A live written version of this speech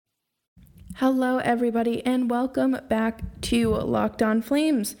Hello, everybody, and welcome back to Locked On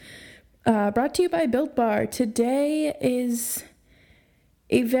Flames, brought to you by Built Bar. Today is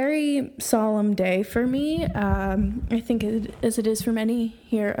a very solemn day for me. I think as it is for many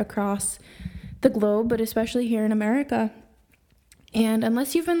here across the globe, but especially here in America. And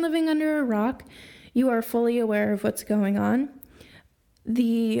unless you've been living under a rock, you are fully aware of what's going on.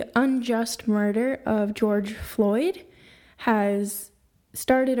 The unjust murder of George Floyd has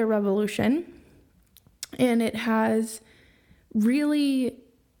started a revolution, and it has really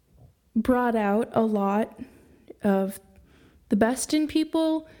brought out a lot of the best in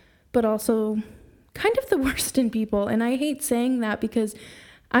people, but also kind of the worst in people. And I hate saying that because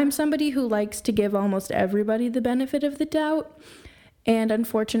I'm somebody who likes to give almost everybody the benefit of the doubt. And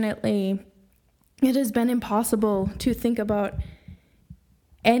unfortunately, it has been impossible to think about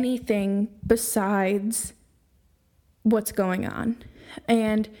anything besides what's going on.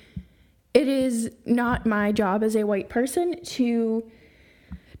 And it is not my job as a white person to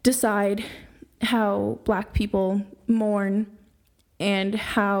decide how Black people mourn and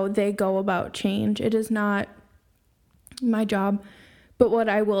how they go about change. It is not my job. But what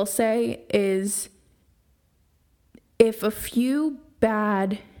I will say is, if a few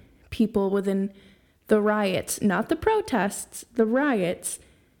bad people within the riots, not the protests, the riots,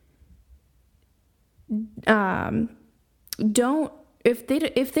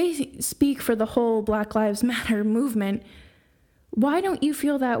 if they speak for the whole Black Lives Matter movement, why don't you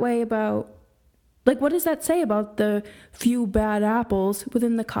feel that way about, what does that say about the few bad apples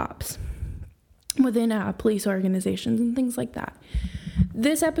within the cops, within police organizations and things like that?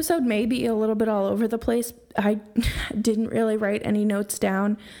 This episode may be a little bit all over the place. I didn't really write any notes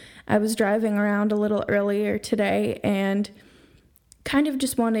down. I was driving around a little earlier today and kind of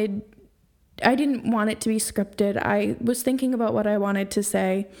just I didn't want it to be scripted. I was thinking about what I wanted to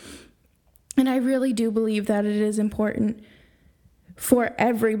say, and I really do believe that it is important for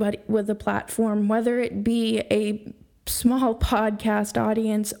everybody with a platform, whether it be a small podcast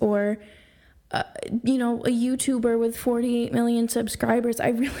audience or a YouTuber with 48 million subscribers. I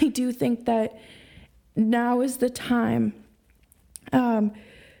really do think that now is the time.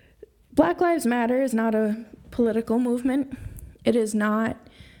 Black Lives Matter is not a political movement. It is not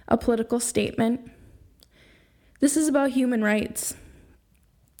a political statement. This is about human rights.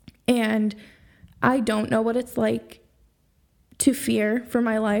 And I don't know what it's like to fear for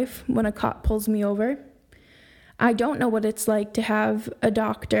my life when a cop pulls me over. I don't know what it's like to have a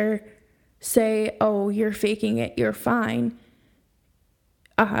doctor say, "Oh, you're faking it, you're fine,"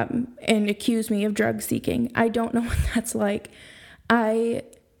 and accuse me of drug seeking. I don't know what that's like. I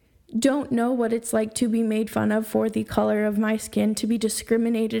don't know what it's like to be made fun of for the color of my skin, to be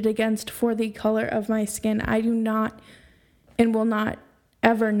discriminated against for the color of my skin. I do not and will not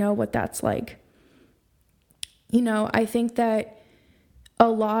ever know what that's like. I think that a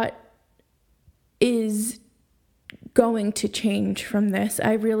lot is going to change from this.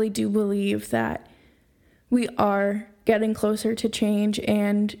 I really do believe that we are getting closer to change,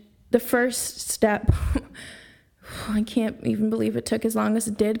 and the first step I can't even believe it took as long as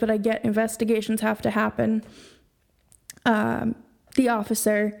it did, but I get investigations have to happen. The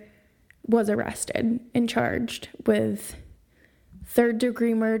officer was arrested and charged with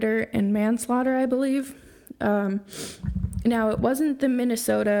third-degree murder and manslaughter, I believe. Now, it wasn't the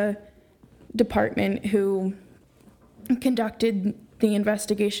Minnesota department who conducted the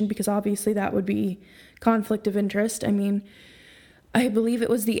investigation, because obviously that would be conflict of interest. I mean, I believe it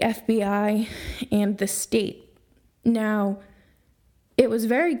was the FBI and the state. Now, it was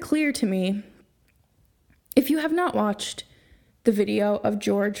very clear to me, if you have not watched the video of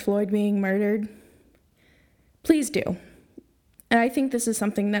George Floyd being murdered, please do. And I think this is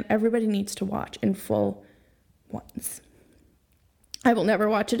something that everybody needs to watch in full once. I will never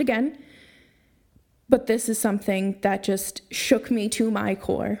watch it again, but this is something that just shook me to my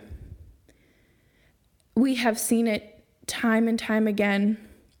core. We have seen it time and time again,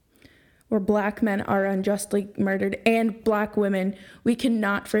 where Black men are unjustly murdered, and Black women. We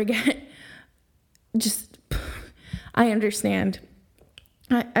cannot forget. I understand.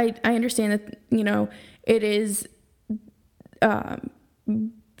 I understand that, it is, the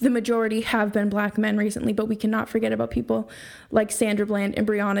majority have been Black men recently, but we cannot forget about people like Sandra Bland and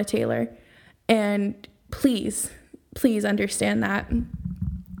Breonna Taylor. And please understand that.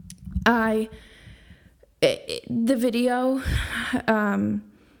 The video,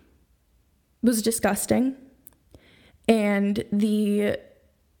 was disgusting, and the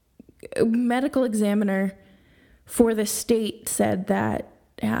medical examiner for the state said that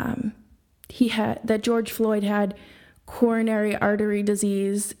that George Floyd had coronary artery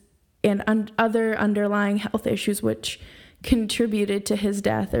disease and other underlying health issues which contributed to his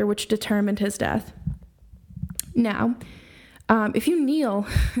death, or which determined his death. Now, if you kneel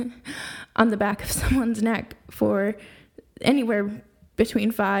on the back of someone's neck for anywhere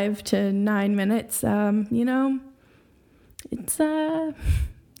between 5 to 9 minutes, it's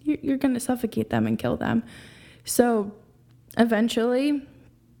you're going to suffocate them and kill them. So eventually,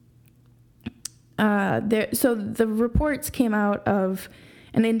 the reports came out of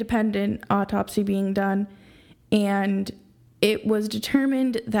an independent autopsy being done, and it was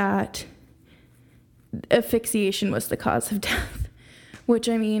determined that asphyxiation was the cause of death, which,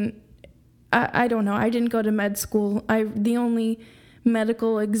 I mean, I don't know. I didn't go to med school. The only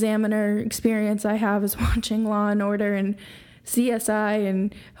medical examiner experience I have is watching Law and Order and CSI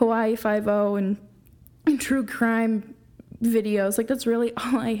and Hawaii Five-0 and true crime videos. Like, that's really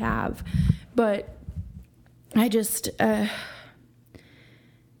all I have. But I just,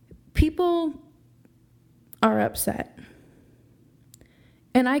 people are upset,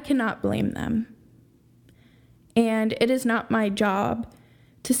 and I cannot blame them. And it is not my job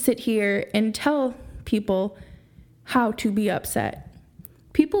to sit here and tell people how to be upset.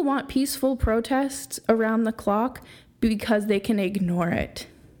 People want peaceful protests around the clock because they can ignore it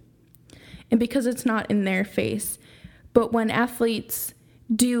and because it's not in their face. But when athletes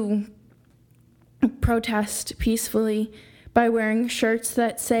do protest peacefully by wearing shirts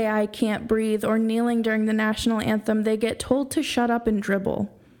that say "I can't breathe" or kneeling during the national anthem, they get told to shut up and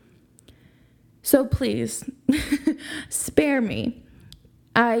dribble. So please, spare me.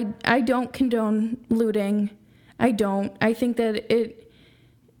 I don't condone looting. I don't. I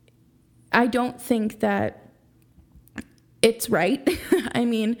don't think that it's right. I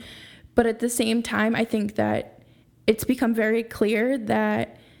mean, but at the same time, I think that it's become very clear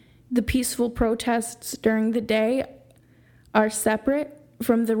that the peaceful protests during the day are separate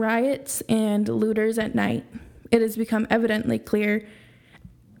from the riots and looters at night. It has become evidently clear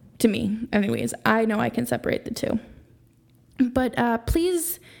to me. Anyways, I know I can separate the two. But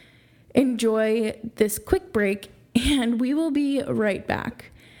please enjoy this quick break, and we will be right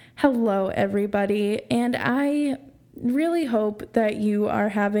back. Hello, everybody, and I really hope that you are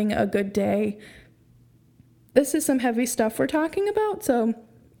having a good day. This is some heavy stuff we're talking about, so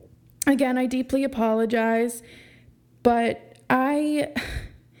again, I deeply apologize, but I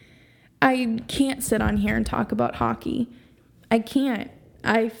can't sit on here and talk about hockey. I can't.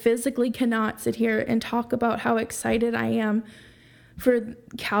 I physically cannot sit here and talk about how excited I am for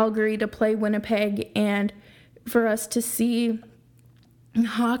Calgary to play Winnipeg and for us to see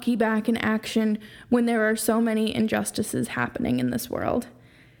hockey back in action when there are so many injustices happening in this world.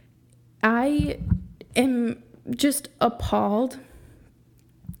 I am just appalled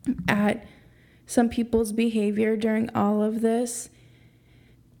at some people's behavior during all of this,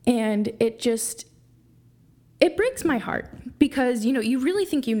 and it breaks my heart because, you really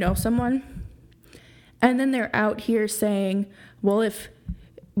think you know someone, and then they're out here saying, well, if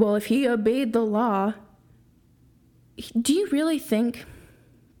he obeyed the law, do you really think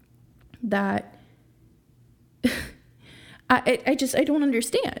that I don't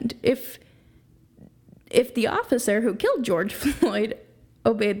understand. If the officer who killed George Floyd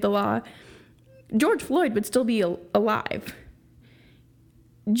obeyed the law, George Floyd would still be alive.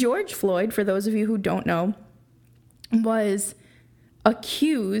 George Floyd, for those of you who don't know, was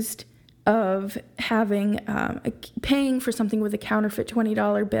accused of having paying for something with a counterfeit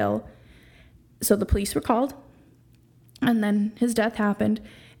 $20 bill. So the police were called, and then his death happened.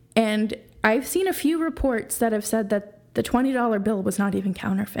 And I've seen a few reports that have said that the $20 bill was not even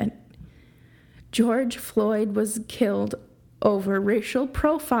counterfeit. George Floyd was killed over racial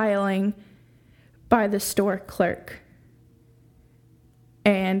profiling by the store clerk.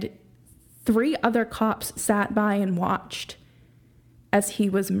 And 3 other cops sat by and watched as he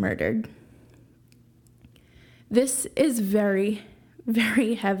was murdered. This is very,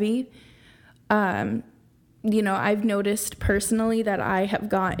 very heavy. I've noticed personally that I have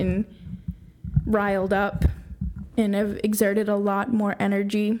gotten riled up and have exerted a lot more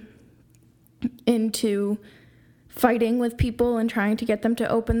energy into fighting with people and trying to get them to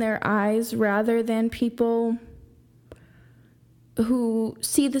open their eyes rather than people who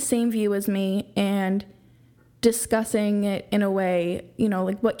see the same view as me and discussing it in a way,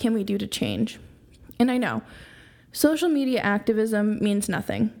 like, what can we do to change? And I know social media activism means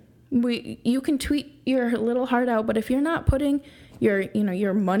nothing. You can tweet your little heart out, but if you're not putting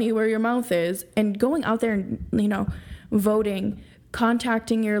your money where your mouth is and going out there and, voting,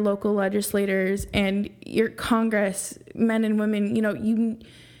 contacting your local legislators and your Congress men and women,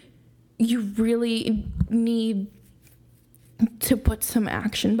 you really need to put some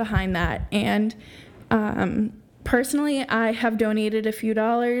action behind that. And personally, I have donated a few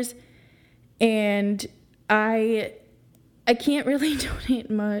dollars, and I can't really donate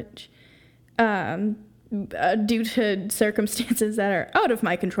much due to circumstances that are out of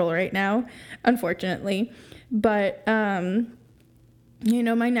my control right now, unfortunately. But my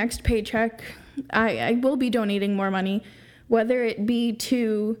next paycheck, I will be donating more money, whether it be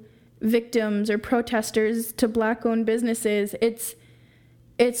to victims or protesters, to Black-owned businesses. It's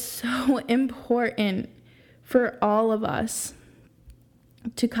so important for all of us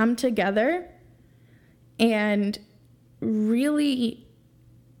to come together and really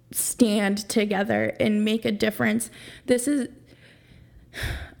stand together and make a difference.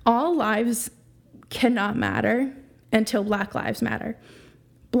 All lives cannot matter until Black lives matter.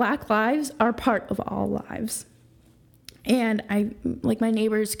 Black lives are part of all lives. And my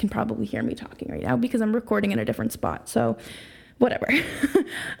neighbors can probably hear me talking right now because I'm recording in a different spot. So whatever.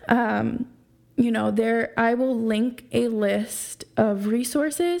 I will link a list of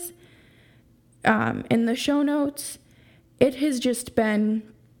resources in the show notes. It has just been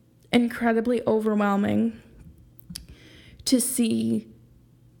incredibly overwhelming to see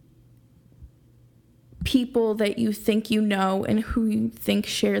people that you think you know and who you think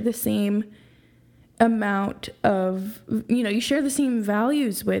share the same amount of, you share the same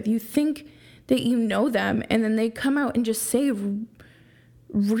values with. You think that you know them, and then they come out and just say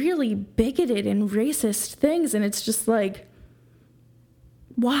really bigoted and racist things, and it's just like,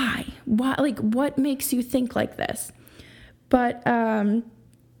 why? Like, what makes you think like this? But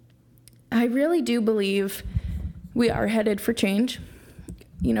I really do believe we are headed for change.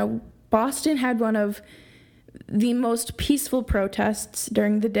 Boston had one of the most peaceful protests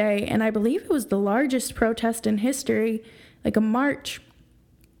during the day, and I believe it was the largest protest in history, like a march.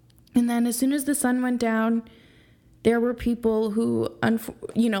 And then as soon as the sun went down, there were people who,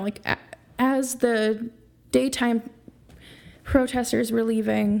 as the daytime protesters were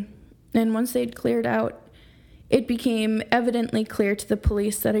leaving, and once they'd cleared out, it became evidently clear to the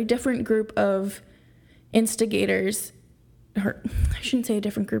police that a different group of instigators, or I shouldn't say a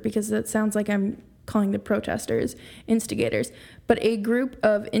different group because that sounds like I'm calling the protesters instigators, but a group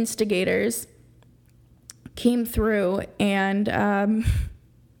of instigators came through and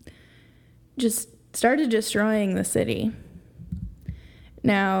just started destroying the city.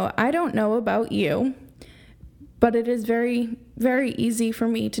 Now, I don't know about you, but it is very, very easy for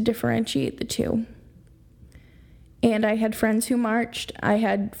me to differentiate the two. And I had friends who marched. I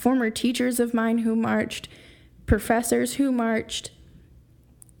had former teachers of mine who marched, professors who marched,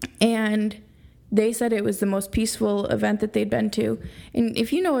 and they said it was the most peaceful event that they'd been to. And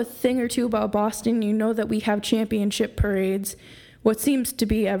if you know a thing or two about Boston, you know that we have championship parades, what seems to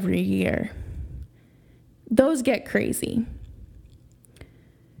be every year. Those get crazy.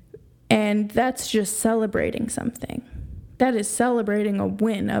 And that's just celebrating something. That is celebrating a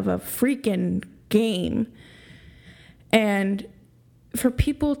win of a freaking game. And for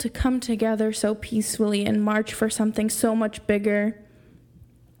people to come together so peacefully and march for something so much bigger,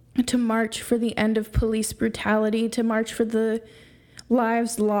 to march for the end of police brutality, to march for the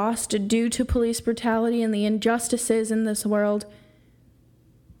lives lost due to police brutality and the injustices in this world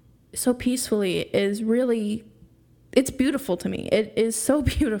so peacefully is really, it's beautiful to me. It is so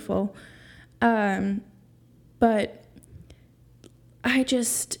beautiful. But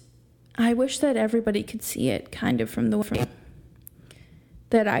I wish that everybody could see it kind of from the way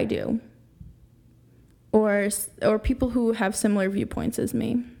that I do, or people who have similar viewpoints as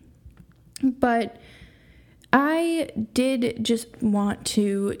me. But I did just want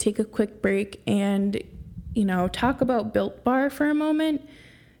to take a quick break and, talk about Built Bar for a moment.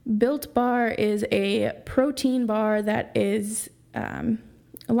 Built Bar is a protein bar that is a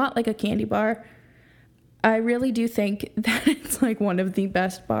lot like a candy bar. I really do think that it's like one of the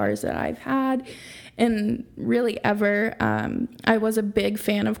best bars that I've had and really ever. I was a big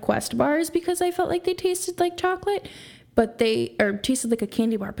fan of Quest bars because I felt like they tasted like chocolate, but tasted like a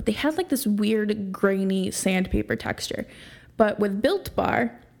candy bar, but they had like this weird grainy sandpaper texture. But with Built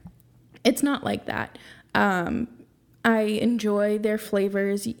Bar, it's not like that. I enjoy their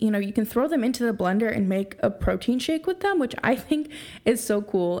flavors. You can throw them into the blender and make a protein shake with them, which I think is so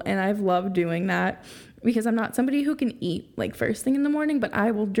cool. And I've loved doing that because I'm not somebody who can eat like first thing in the morning, but I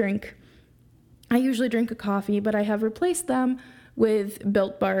usually drink a coffee, but I have replaced them with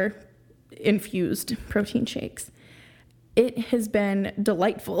Built Bar infused protein shakes. it has been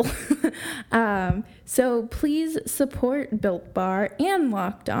delightful. So please support Built Bar and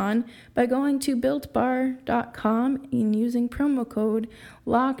Locked On by going to builtbar.com and using promo code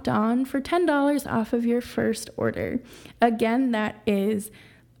Locked On for $10 off of your first order. Again, that is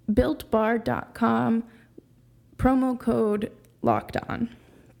builtbar.com, promo code Locked On.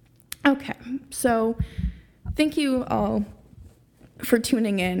 Okay, so thank you all for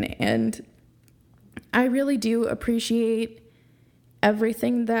tuning in, and I really do appreciate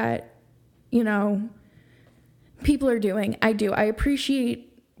everything that, people are doing. I do. I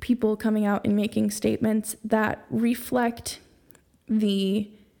appreciate people coming out and making statements that reflect the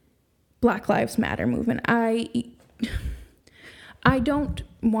Black Lives Matter movement. I don't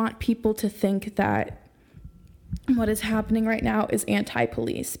want people to think that what is happening right now is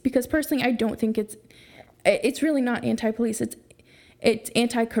anti-police, because personally, I don't think it's really not anti-police. It's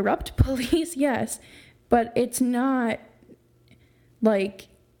anti-corrupt police, yes, but it's not like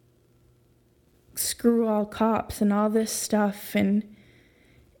screw all cops and all this stuff, and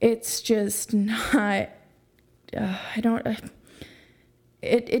it's just not,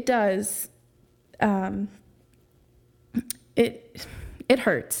 it does, it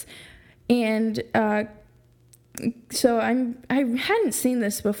hurts. And so I hadn't seen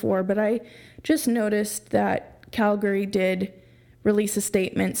this before, but I just noticed that Calgary did release a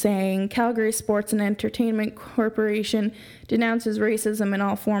statement saying Calgary Sports and Entertainment Corporation denounces racism in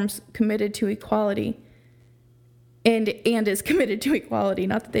all forms, committed to equality, and is committed to equality.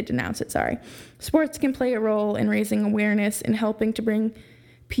 Not that they denounce it, sorry. Sports can play a role in raising awareness and helping to bring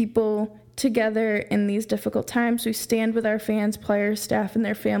people together in these difficult times. We stand with our fans, players, staff, and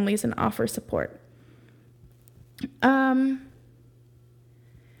their families and offer support.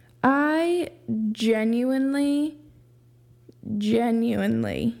 I genuinely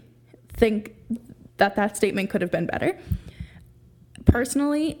think that statement could have been better.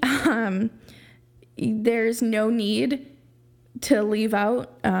 Personally, there's no need to leave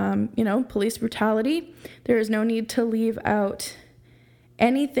out, police brutality. There is no need to leave out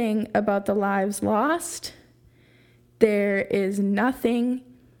anything about the lives lost. There is no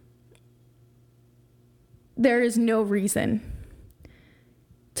reason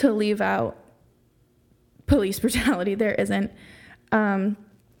to leave out police brutality. There isn't. Austin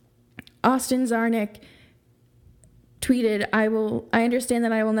Czarnik tweeted, I understand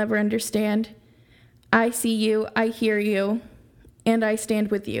that I will never understand. I see you, I hear you, and I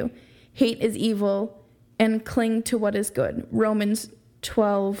stand with you. Hate is evil, and cling to what is good. Romans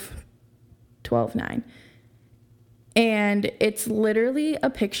 12:9. And it's literally a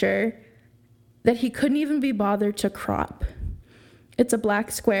picture that he couldn't even be bothered to crop. It's a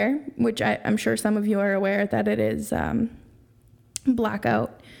black square, which I'm sure some of you are aware that it is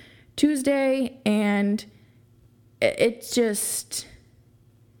Blackout Tuesday, and it's just,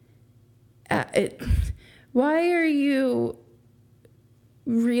 why are you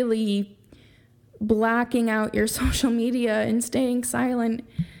really blacking out your social media and staying silent,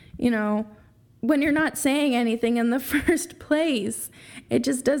 when you're not saying anything in the first place? It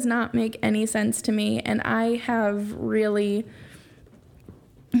just does not make any sense to me, and I have really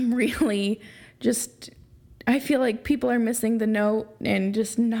I feel like people are missing the note and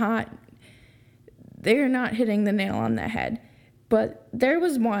they're not hitting the nail on the head. But there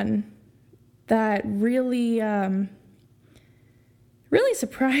was one that really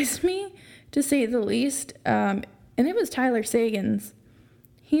surprised me, to say the least, and it was Tyler Sagan's.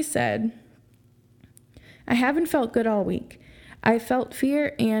 He said, I haven't felt good all week. I felt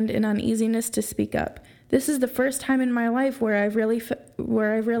fear and an uneasiness to speak up. This is the first time in my life where I've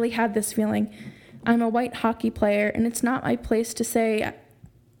really had this feeling. I'm a white hockey player, and it's not my place to say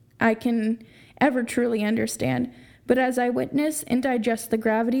I can ever truly understand. But as I witness and digest the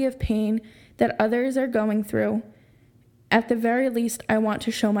gravity of pain that others are going through, at the very least, I want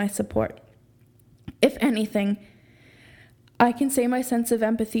to show my support. If anything, I can say my sense of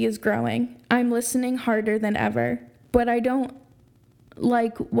empathy is growing. I'm listening harder than ever, but I don't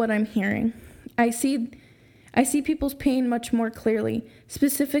like what I'm hearing. I see people's pain much more clearly,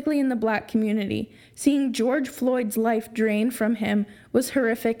 specifically in the Black community. Seeing George Floyd's life drained from him was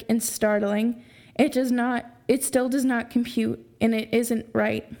horrific and startling. It still does not compute, and it isn't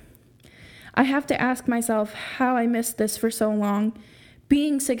right. I have to ask myself how I missed this for so long.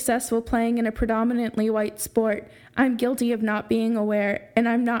 Being successful playing in a predominantly white sport, I'm guilty of not being aware, and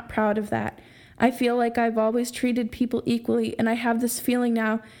I'm not proud of that. I feel like I've always treated people equally, and I have this feeling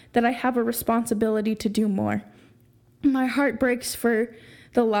now that I have a responsibility to do more. My heart breaks for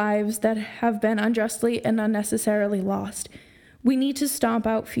the lives that have been unjustly and unnecessarily lost. We need to stomp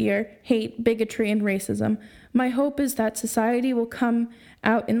out fear, hate, bigotry, and racism. My hope is that society will come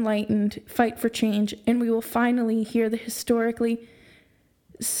out enlightened, fight for change, and we will finally hear the historically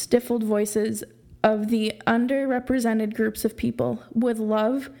stifled voices of the underrepresented groups of people. With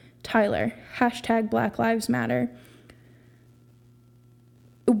love, Tyler. #Black Lives Matter.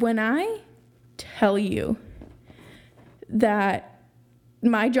 When I tell you that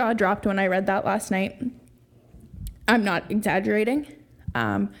my jaw dropped when I read that last night, I'm not exaggerating.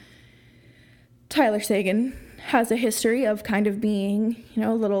 Tyler Sagan has a history of kind of being,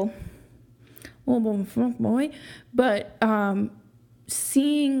 a little boy, but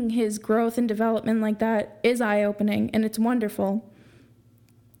seeing his growth and development like that is eye-opening, and it's wonderful.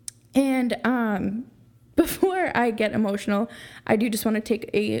 And before I get emotional, I do just want to take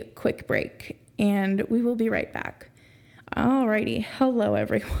a quick break, and we will be right back. Alrighty, hello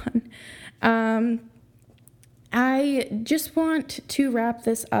everyone. I just want to wrap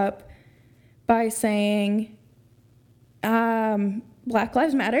this up by saying Black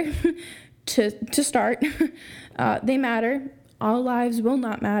Lives Matter to start. They matter. All lives will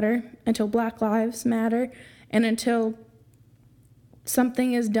not matter until Black Lives matter and until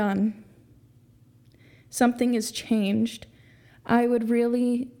something is done, something is changed. I would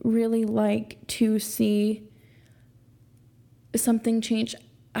really, really like to see something change.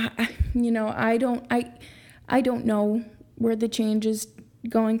 I don't know where the change is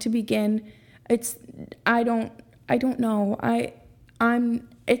going to begin. I don't know.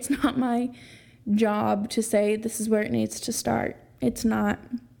 It's not my job to say this is where it needs to start. It's not.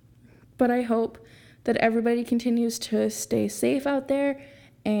 But I hope that everybody continues to stay safe out there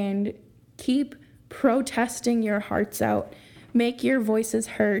and keep protesting your hearts out. Make your voices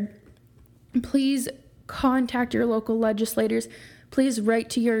heard. Please contact your local legislators. Please write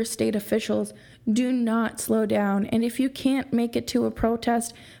to your state officials. Do not slow down. And if you can't make it to a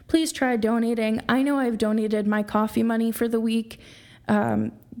protest, please try donating. I know I've donated my coffee money for the week,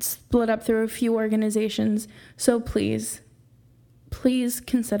 split up through a few organizations. So please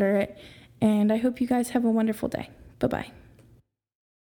consider it. And I hope you guys have a wonderful day. Bye-bye.